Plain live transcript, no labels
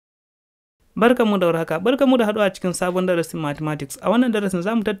Barkanmu da warhaka, barkanmu da haɗuwa cikin sabon darasin mathematics. A wannan darasin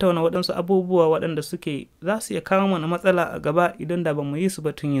za mu tattauna waɗansu abubuwa waɗanda za su iya kawo mana matsala a gaba idan da ba mu yi su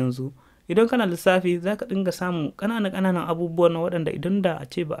ba tun yanzu. Idan kana lissafi za ka dinga samun ƙananan abubuwa na waɗanda idan da a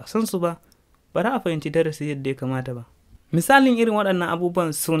ce ba a san su ba, ba za a fahimci darasi yadda ya kamata ba. Misalin irin waɗannan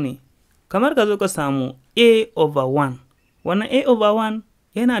abubuwan su ne, kamar ka zo ka samu a/1. Wannan a/1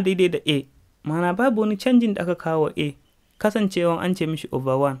 yana daidai da a, ma'ana babu wani canjin da aka kawo a, kasancewa an ce mishi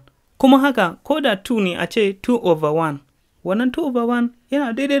over 1. Kuma haka, ko da 2 ne a ce 2/1, wannan 2/1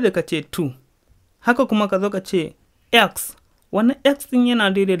 yana daidai da ka ce 2. Haka kuma ka zo ka ce x, wannan x ɗin yana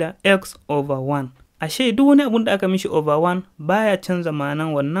daidai da x/1. Ashe duk wani abun da aka mishi over 1 baya canza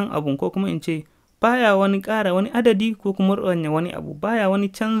ma'anan wannan abun, ko kuma in ce baya wani ƙara wani adadi ko kuma ranya wani abu, baya wani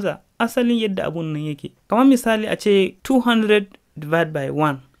canza asalin yadda abun nan yake. Kamar misali a ce 200 divided by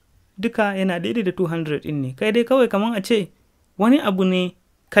 1, duka yana daidai da 200 ɗin ne. Kai dai kawai kamar a ce wani abu ne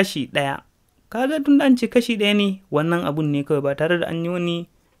kashi ɗaya. Kaga tun da an ce kashi ɗaya ne, wannan abun ne kawai, ba tare da an yi wani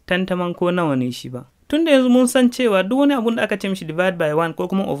tantaman ko nawa ne shi ba. Tun da yanzu mun san cewa duk wani abun da aka ce mishi divide by 1 ko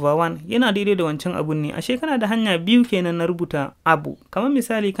kuma over 1 yana daidai da wancan abun ne, ashe kana da hanya biyu kenan na rubuta abu. Kamar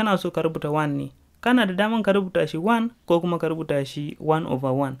misali kana so ka rubuta 1 ne, kana da daman ka rubuta shi 1 ko kuma ka rubuta shi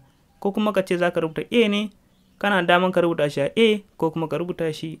 1/1, ko kuma ka ce za ka rubuta a ne, kana da daman ka rubuta shi a a ko kuma ka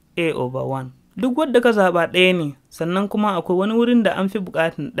rubuta shi a/1. Duk wadda ka zaɓa ɗaya ne, sannan kuma akwai wani wurin da an fi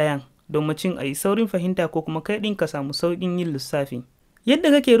buƙatan ɗayan domin a yi saurin fahimta ko kuma kai ɗin ka samu sauƙin yin lissafi.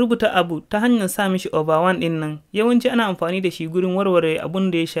 Yadda kake rubuta abu ta hanyar sa mishi over 1 ɗin nan, yawanci ana amfani da shi gurin warware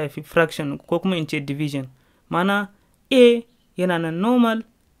abun da ya shafi fraction ko kuma in ce division. Mana a yana nan normal,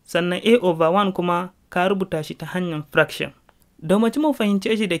 sannan a/1 kuma ka rubuta shi ta hanyar fraction. Domin mu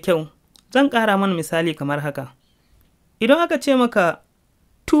fahimce shi da kyau, zan ƙara mana misali kamar haka. Idan aka ce maka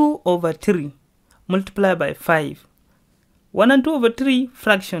 2/3 multiply by 5. Wannan 2/3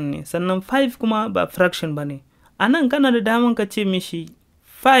 fraction ne, sannan 5 kuma ba fraction ba ne. A nan kana da daman ka ce mishi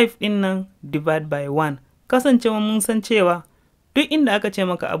 5 ɗin nan divide by 1. Kasancewa mun san cewa duk inda aka ce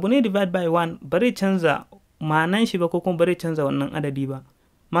maka abu ne divide by 1, bari canza ma'anan shi ba ko kuma bari canza wannan adadi ba.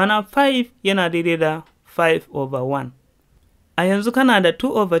 Ma'ana 5 yana daidai da 5/1. A yanzu kana da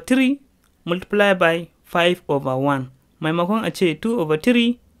 2/3 multiply by 5/1. Maimakon a ce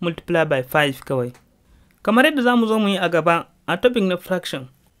 2/3 multiply by 5 kawai. Kamar yadda za mu zo mu yi a gaba a topic na fraction.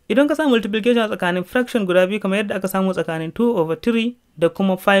 Idan ka samu multiplication tsakanin fraction guda biyu kamar yadda aka samu tsakanin 2/3 da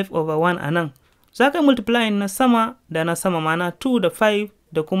kuma 5/1 a nan, za ka yi multiplying na sama da na sama, mana 2 da 5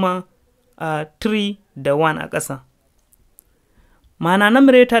 da kuma 3 da 1 a ƙasa. Mana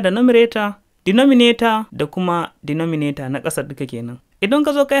numerator da numerator, denominator da kuma denominator na ƙasa duka kenan. Idan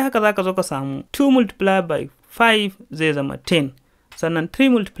ka zo kai haka za ka zo ka samu 2 multiply by 5 zai zama 10. Sannan 3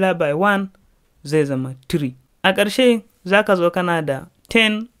 multiply by 1 zai zama 3. A ƙarshe za ka zo kana da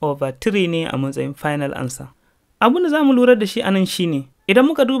 10/3 ne a matsayin final answer. Abin da za mu lura da shi a nan shi ne, idan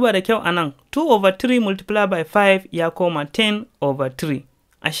muka duba da kyau a nan, 2/3 multiply by 5 ya koma 10/3.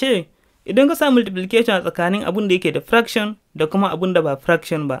 Ashe, idan ka sa multiplication a tsakanin abin da yake da fraction da kuma abin da ba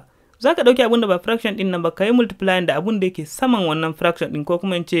fraction ba, za ka ɗauki abin da ba fraction ɗin nan ba, ka yi multiplying da abin da yake saman wannan fraction ɗin, ko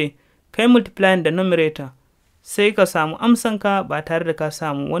kuma in ce ka yi multiplying da numerator, sai ka samu amsanka ba tare da ka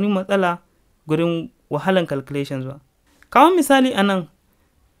samu wani matsala gurin wahalan calculations ba. Kawan misali a nan,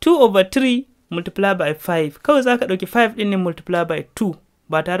 2/3 multiply by 5, kawai za ka ɗauki 5 ɗin ne multiply by 2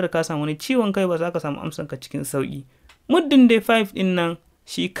 ba tare da ka samu wani ciwon kai ba, za ka samu amsanka cikin sauƙi. Muddin dai 5 ɗin nan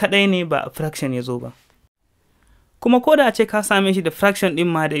shi kaɗai ne ba a fraction ya zo ba. Kuma ko da a ce ka same shi da fraction ɗin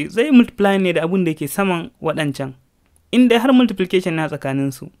ma dai zai multiply ne da abin da ke saman waɗancan, inda har multiplication na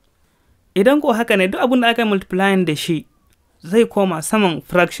tsakaninsu. Idan ko haka ne, duk abin da aka yi multiplying da shi zai koma saman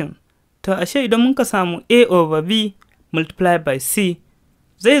fraction. To ashe idan muka samu a/b multiply by c,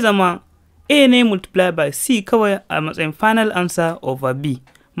 zai zama a ne multiply by c kawai a matsayin final answer over b.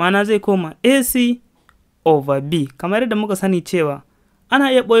 Ma'ana zai koma ac/b. Kamar yadda muka sani cewa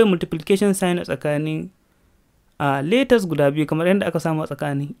ana iya ɓoye multiplication sign a tsakanin letters guda biyu, kamar yadda aka samu a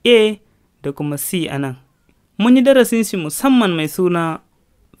tsakanin a da kuma c a nan. Mun yi darasin shi musamman mai suna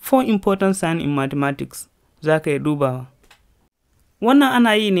 4 important signs in mathematics, za ka yi dubawa. Wannan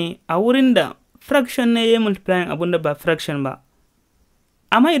ana yi ne a wurin da fraction ne ya multiplying abin da ba fraction ba.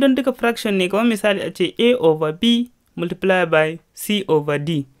 Amma idan duka fraction ne, kamar misali a ce a/b multiply by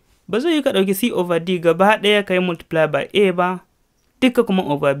c/d, ba zai yi ka ɗauki c/d gaba ɗaya ka yi multiply by a ba, duka kuma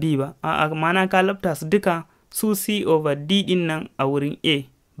over b ba. A'a, ma'ana ka lafta su duka su c/d ɗin nan a wurin a.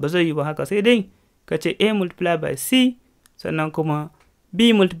 Ba zai yi ba haka, sai dai ka ce a multiply by c, sannan kuma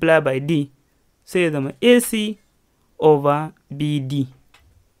b multiply by d, sai ya zama ac/bd.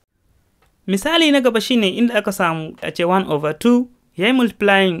 Misali na gaba shine inda aka samu a ce 1/2 ya yi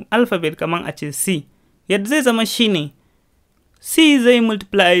multiplying alphabet kaman a ce C, yadda zai zama shine C zai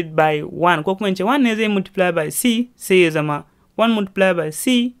multiply by 1 ko kuma in ce 1 ne zai multiply by C, sai ya zama 1 multiply by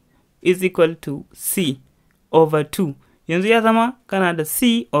C is equal to C over 2. Yanzu ya zama kana da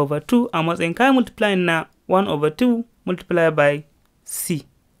C over 2 a matsayin kai multiplying na 1 over 2 multiply by C.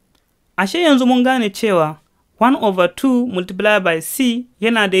 Ashe yanzu mun gane cewa 1 over 2 multiply by C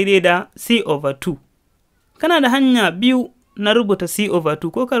yana daidai da C over 2. Kana da hanya biyu na rubuta C over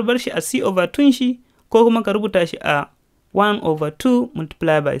 2, ko ka bar shi a C over 2 shi, ko kuma ka rubuta shi a 1 over 2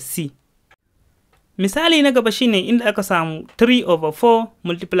 multiply by C. Misali na gaba shine inda aka samu 3 over 4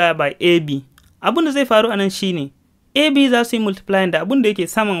 multiply by AB. Abin da zai faru a nan shine AB za su yi multiplying da abin da yake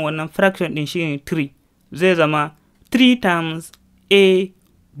saman wannan fraction din shine 3. Zai zama 3 times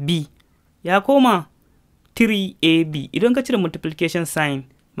AB. Ya koma 3AB. Idan ka cire multiplication sign,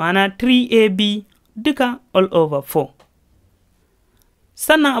 ma'ana 3AB duka all over 4.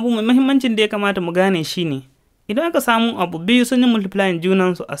 Sannan abu mai mahimmancin da ya kamata mu gane shine idan aka samu abu biyu sun yi multiplying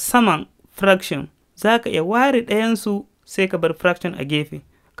junansu a saman fraction, za ka iya ware ɗayansu sai ka bar fraction a gefe.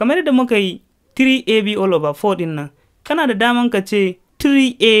 Kamar yadda muka yi 3AB all over 4 din nan, kana da daman ka ce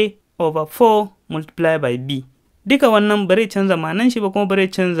 3A over 4 multiply by B. Duka wannan bare canza ma'anan shi ba kuma bare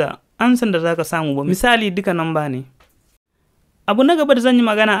canza ansan da za ka samu ba. Misali duka namba ne. Abu na gaba da zan yi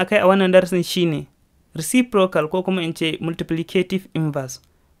magana akai a wannan darasin shine reciprocal ko kuma in ce multiplicative inverse.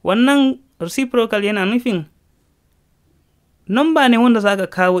 Wannan reciprocal yana nufin namba ne wanda za ka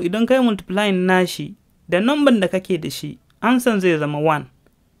kawo idan kai multiplying nashi da namban da kake da shi, ansan zai zama 1.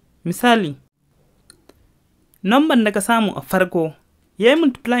 Misali, namban da ka samu a farko ya yi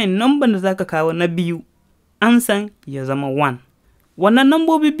multiplying namban da za ka kawo na biyu, ansan ya zama 1. Wannan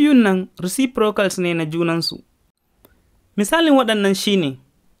nambobi biyun nan reciprocals ne na junansu. Misalin waɗannan shine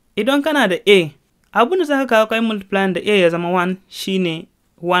idan kana da A, abin da za ka kawo kai multiplying da A ya zama 1 shine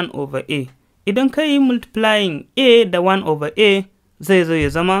 1 over A. Idan ka yi multiplying A da 1 over A, zai zo ya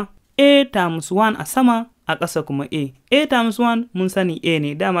zama A times 1 a sama, a ƙasa kuma A. A times 1 mun sani A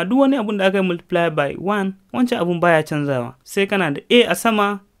ne, dama duk wani abun da aka yi multiply by 1, wancan abun baya canzawa. Sai kana da A a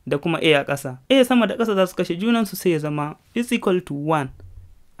sama da kuma A a ƙasa. A sama da ƙasa za su kashe junansu sai ya zama is equal to 1.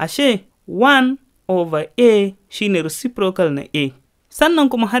 Ashe 1 over A shine reciprocal na A. Sannan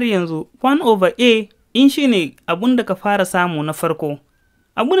kuma har yanzu 1 over A in shine abun da ka fara samu na farko.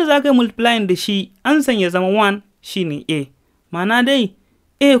 Abun da za ka yi multiplying da shi ansan ya zama 1 shine A. Ma'ana dai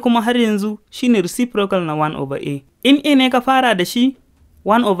A kuma har yanzu shine reciprocal na 1 over A. In A ne ka fara da shi,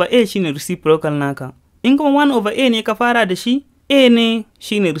 1 over A shine reciprocal naka. In kuma 1 over A ne ka fara da shi, A ne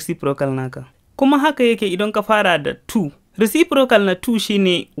shine reciprocal naka. Kuma haka yake idan ka fara da 2. Reciprocal na 2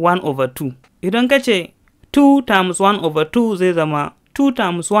 shine 1 over 2. Idan ka ce 2 times 1 over 2 zai zama 2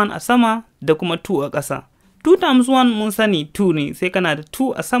 times 1 a sama da kuma 2 a ƙasa. 2 times 1 mun sani 2 ne, sai kana da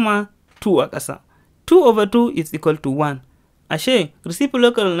 2 a sama, 2 a ƙasa. 2 over 2 is equal to 1. Ashe,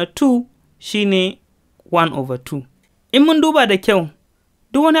 reciprocal na 2 shine 1 over 2. In mun duba da kyau,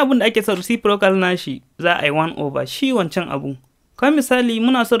 duk wani abun da ake son reciprocal na shi za a yi 1 over shi wancan abu. Kawai misali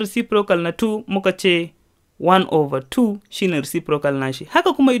muna son reciprocal na 2 muka ce 1 over 2 shine reciprocal na shi.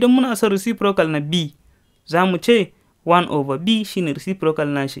 Haka kuma idan muna son reciprocal na B, za mu ce 1 over B shine reciprocal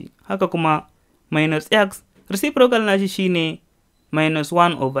na shi. Haka kuma minus X, reciprocal na shi shine minus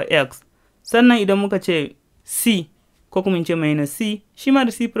 1 over X. Sannan idan muka ce C, ko kuma in ce minus C, shi ma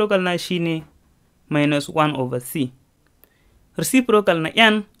reciprocal na shi ne minus 1 over C. Reciprocal na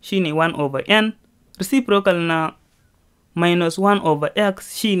N shi ne 1 over N. Reciprocal na minus 1 over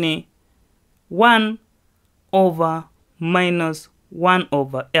X shi ne 1 over minus 1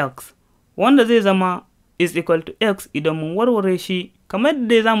 over X. Wanda zai zama is equal to X idan mun warware shi kamar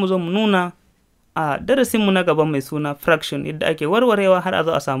da za mu zo mu nuna a darasinmu na gaba mai suna fraction, yadda ake warwarewa har a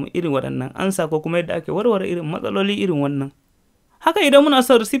zo a samu irin waɗannan ansa ko kuma yadda ake warware irin matsaloli irin wannan. Haka idan muna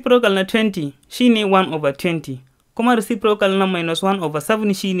so reciprocal na 20 shine 1 over 20, kuma reciprocal na minus 1 over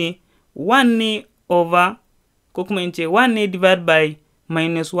 7 shine 1 ne over ko kuma in ce 1 ne divided by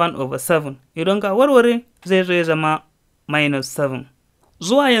minus 1 over 7. Idan ka warware zai zo ya zama minus 7.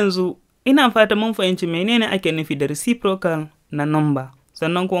 Zuwa yanzu ina fata mun fahimci menene ake nufi da reciprocal na number.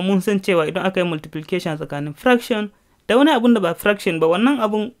 Sannan kuma mun san cewa idan aka yi multiplication tsakanin fraction da wani abun da ba fraction ba, wannan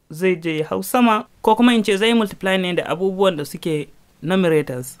abun zai je ya hau sama, ko kuma in ce zai multiply ne da abubuwan da suke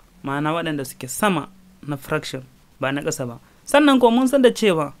numerators, ma'ana waɗanda suke sama na fraction ba na ƙasa ba. Sannan kuma mun san da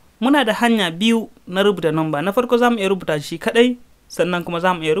cewa muna da hanya biyu na rubuta number. Na farko za mu iya rubuta shi kaɗai, sannan kuma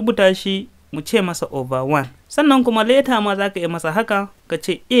za mu iya rubuta shi mu ce masa over 1. Sannan kuma later ma za ka iya masa haka ka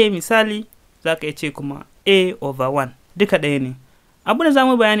ce A misali, za ka iya ce kuma A over 1. Duka ɗaya ne. Abu da za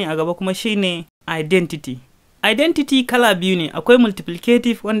mu bayani a gaba kuma shine identity. Identity kala biyu ne, akwai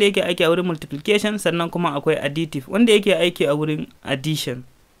multiplicative wanda yake aiki a wurin multiplication, sannan kuma akwai additive wanda yake aiki a wurin addition.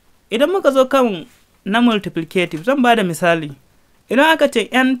 Idan muka zo kan na multiplicative zan ba da misali. Idan aka ce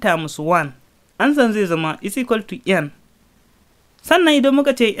n times 1, ansan zai zama is equal to n. Sannan idan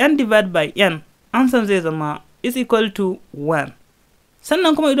muka ce n divided by n, ansan zai zama is equal to 1.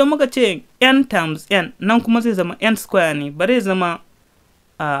 Sannan kuma idan muka ce n times n, nan kuma zai zama n square ne, ba zai zama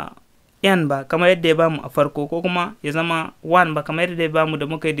n ba kamar yadda ya bamu a farko, ko kuma ya zama 1 ba kamar yadda ya bamu da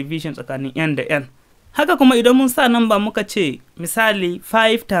muka yi division tsakanin n da n. Haka kuma idan mun sa number muka ce misali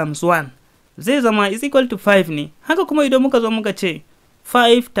 5 times 1, zai zama is equal to 5 ne. Haka kuma idan muka zo muka ce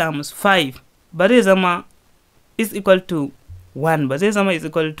 5 times 5, ba zai zama is equal to 1 ba, zai zama is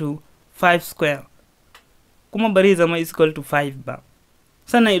equal to 5 square, kuma ba zai zama is equal to 5 ba.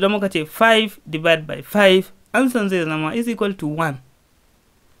 Sannan idan muka ce 5 divided by 5, ansan zai zama is equal to 1.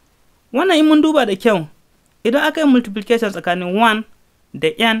 Wannan in mun duba da kyau, idan aka yi multiplication tsakanin 1 da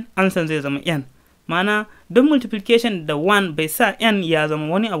n, ansan zai zama n. Ma'ana don multiplication da 1 bai sa n ya zama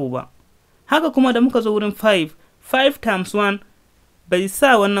wani abu ba. Haka kuma da muka zo wurin 5 times 1 bai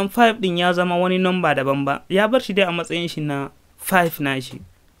sa wannan 5 din ya zama wani number daban ba, ya bar shi dai a matsayin shi na 5 na shi.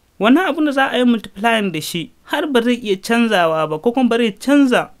 Wannan abun da za a yi multiplying da shi har ba zai iya canzawa ba, ko kuma ba zai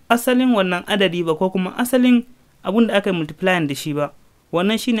canza asalin wannan adadi ba, ko kuma asalin abun da aka yi multiplying da shi ba.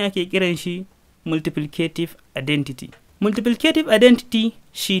 Wannan shine ake kiran shi multiplicative identity. Multiplicative identity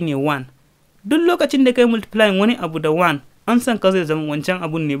shine 1. Duk lokacin da kai multiplying wani abu da 1, an san ka zai zama wancan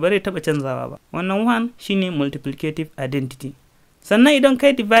abun ne, ba zai taba canzawa ba. Wannan 1 shine multiplicative identity. Sannan idan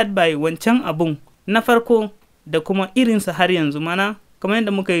kai divide by wancan abun na farko da kuma irinsa har yanzu, mana kamar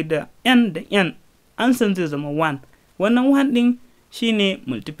yadda muka yi da n da n, an san zai zama 1. Wannan 1 din shine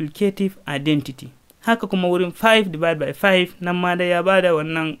multiplicative identity. Haka kuma wurin 5 divided by 5, nan ma da ya bada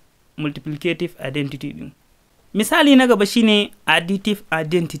wannan multiplicative identity din. Misali na gaba shine additive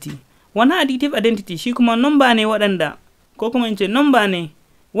identity. Wannan additive identity shi kuma number ne waɗanda, ko kuma in ce number ne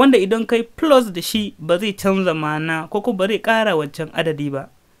wanda idan kai plus da shi ba zai canza ma'ana, ko kuma ba zai ƙara wancan adadi ba.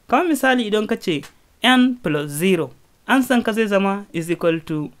 Kamar misali idan ka ce n plus 0, an san ka zai zama is equal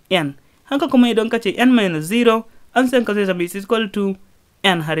to n. Haka kuma idan ka ce n minus 0, an san ka zai zama is equal to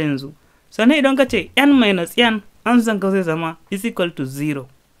n har yanzu. Sannan idan ka ce n minus n, an san ka zai zama is equal to 0.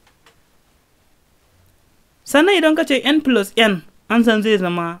 Sannan idan ka ce n plus n, an san zai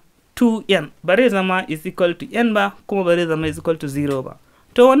zama 2n, ba zai zama is equal to n ba, kuma ba zai zama is equal to 0 ba.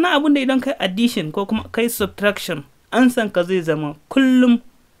 To wannan abun da idan kai addition ko kuma kai subtraction, an san ka zai zama kullum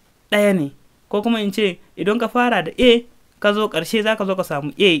ɗaya ne, ko kuma in ce idan ka fara da a ka zo ƙarshe za ka zo ka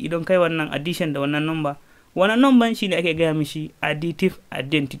samu a idan kai wannan addition da wannan number. Wannan number shi ne ake gaya mishi additive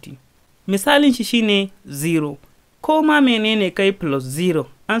identity. Misalin shi shine 0. Ko ma menene kai plus 0,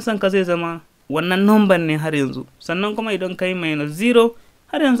 an san ka zai zama wannan number ne har yanzu. Sannan kuma idan kai minus 0,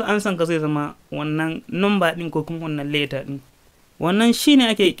 har yanzu an san ka zai zama wannan number din ko kuma wannan letter din. Wannan shine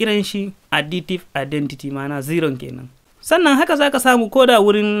ake kiran shi additive identity, ma'ana 0 kenan. Sannan haka zaka samu koda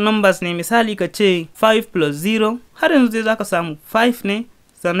wurin numbers ne, misali ka ce 5 plus 0, har yanzu zai zaka samu 5 ne.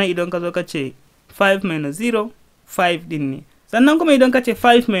 Sannan idan ka zo ka ce 5 minus 0, 5 din ne. Sannan kuma idan ka ce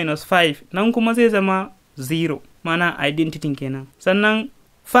 5 minus 5, nan kuma zai zama 0, mana identity kenan. Sannan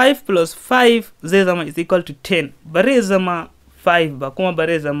 5 plus 5 zai zama is equal to 10, bare zama 5 ba, kuma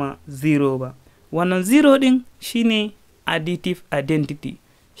bare zama 0 ba. Wannan 0 din shine additive identity.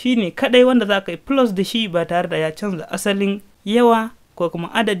 Shine kadai wanda za ka yi plus da shi ba tare da ya canza asalin yawa ko kuma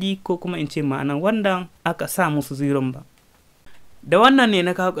adadi, ko kuma in ce ma'anan wanda aka sa musu 0 ba. Da wannan ne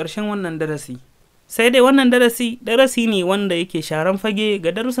na kawo ƙarshen wannan darasi. Sai dai wannan darasi ne wanda yake sharan fage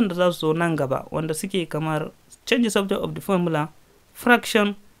ga darussan da za su zo nan gaba, wanda suke kamar change subject of the formula,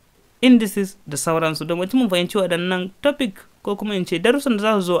 fraction, indices da sauransu. Don mutum fahimci waɗannan topic ko kuma in ce darussan da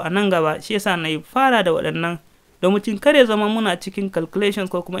za su zo a nan gaba, shi yasa na yi fara da waɗannan, don mutum kare zama muna cikin calculations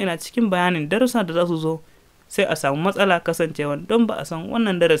ko kuma ina cikin bayanin darussan da za su zo sai a samu matsala, kasancewa don ba a san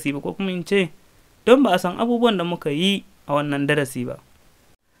wannan darasi ba, ko kuma in ce don ba a san abubuwan da muka yi a wannan darasi ba.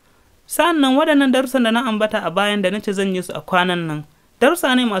 Sa'annan waɗannan darussan da na ambata a bayan da nace zan yi su a kwanan nan,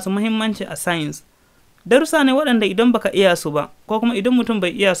 darussa ne masu muhimmanci a science. Darussa ne waɗanda idan baka iya su ba, ko kuma idan mutum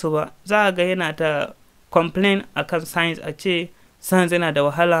bai iya su ba, za ga yana ta complain akan science, a ce science yana da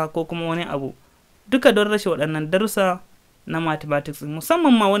wahala ko kuma wani abu. Duka don rashin waɗannan darussa na mathematics,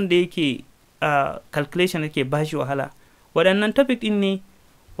 musamman ma wanda yake calculation yake bashi wahala. Waɗannan topic ɗin ne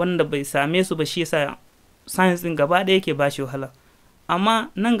wanda bai same su ba, shi yasa science ɗin gaba ɗaya yake bashi wahala. Amma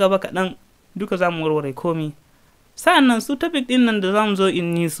nan gaba kaɗan duka za mu warware komi. Sa'annan su topic ɗin nan da za mu zo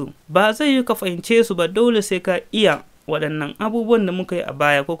in yi su, ba zai yi ka fahimce su ba, dole sai ka iya waɗannan abubuwan da muka yi a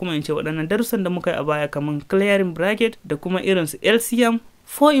baya, ko kuma in ce waɗannan darussan da muka yi a baya kamar clearing bracket da kuma irin su LCM,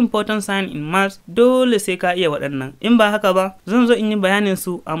 4 important sign in maths, dole sai ka iya waɗannan. In ba haka ba zan zo in yi bayanin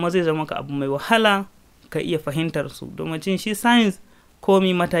su amma zai zama ka abu mai wahala ka iya fahimtar su, domin shi science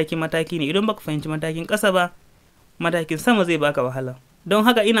komi mataki ne. Idan baka fahimci matakin ƙasa ba, matakin sama zai baka wahala. Don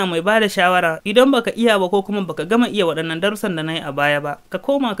haka ina mai bada shawara, idan baka iya ba ko kuma baka gama iya waɗannan darussan da na yi a baya ba, ka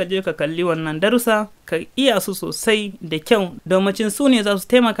koma ka je ka kalli wannan darussa ka iya su sosai da kyau, domin su ne za su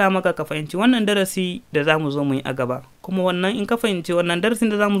taimaka maka ka fahimci wannan darasi da za mu zo mu yi a gaba. Kuma wannan in ka fahimci wannan darasin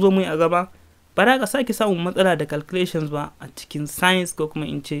da za mu zo mu yi a gaba, ba za ka sake samun matsala da calculations ba a cikin science ko kuma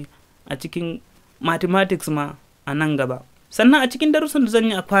in ce a cikin mathematics ma a nan gaba. Sannan a cikin darussan da zan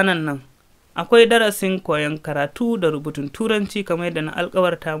yi a kwanan nan, akwai darasin koyon karatu da rubutun turanci kamar yadda na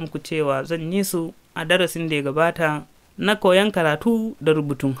alkawarta muku cewa zan yi su a darasin da ya gabata na koyon karatu da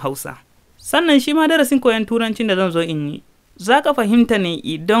rubutun Hausa. Sannan shi ma darasin koyon turancin da zan zo in yi, za ka fahimta ne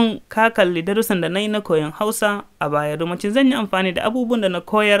idan ka kalli darussan da na yi na koyon Hausa a baya, domin zan yi amfani da abubuwan da na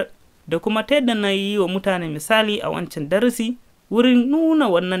koyar da kuma ta yadda na yi wa mutane misali a wancan darasi wurin nuna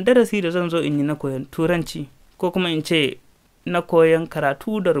wannan darasi da zan zo in yi na koyon turanci, ko kuma in ce na koyon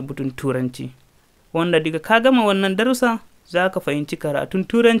karatu da rubutun turanci, wanda daga ka gama wannan darussa za ka fahimci karatun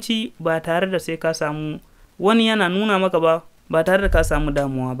turanci ba tare da sai ka samu wani yana nuna maka ba tare da ka samu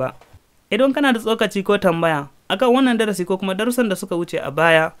damuwa ba. Idan kana da tsokaci ko tambaya akan wannan darasi ko kuma darussan da suka wuce a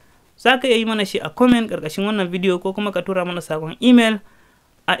baya, za ka iya yi mana shi a comment ƙarƙashin wannan video, ko kuma ka tura mana sakon email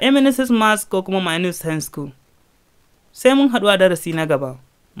a MNSS Maths ko kuma My New Science School. Sai mun haɗu a darasi na gaba.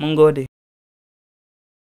 Mun gode.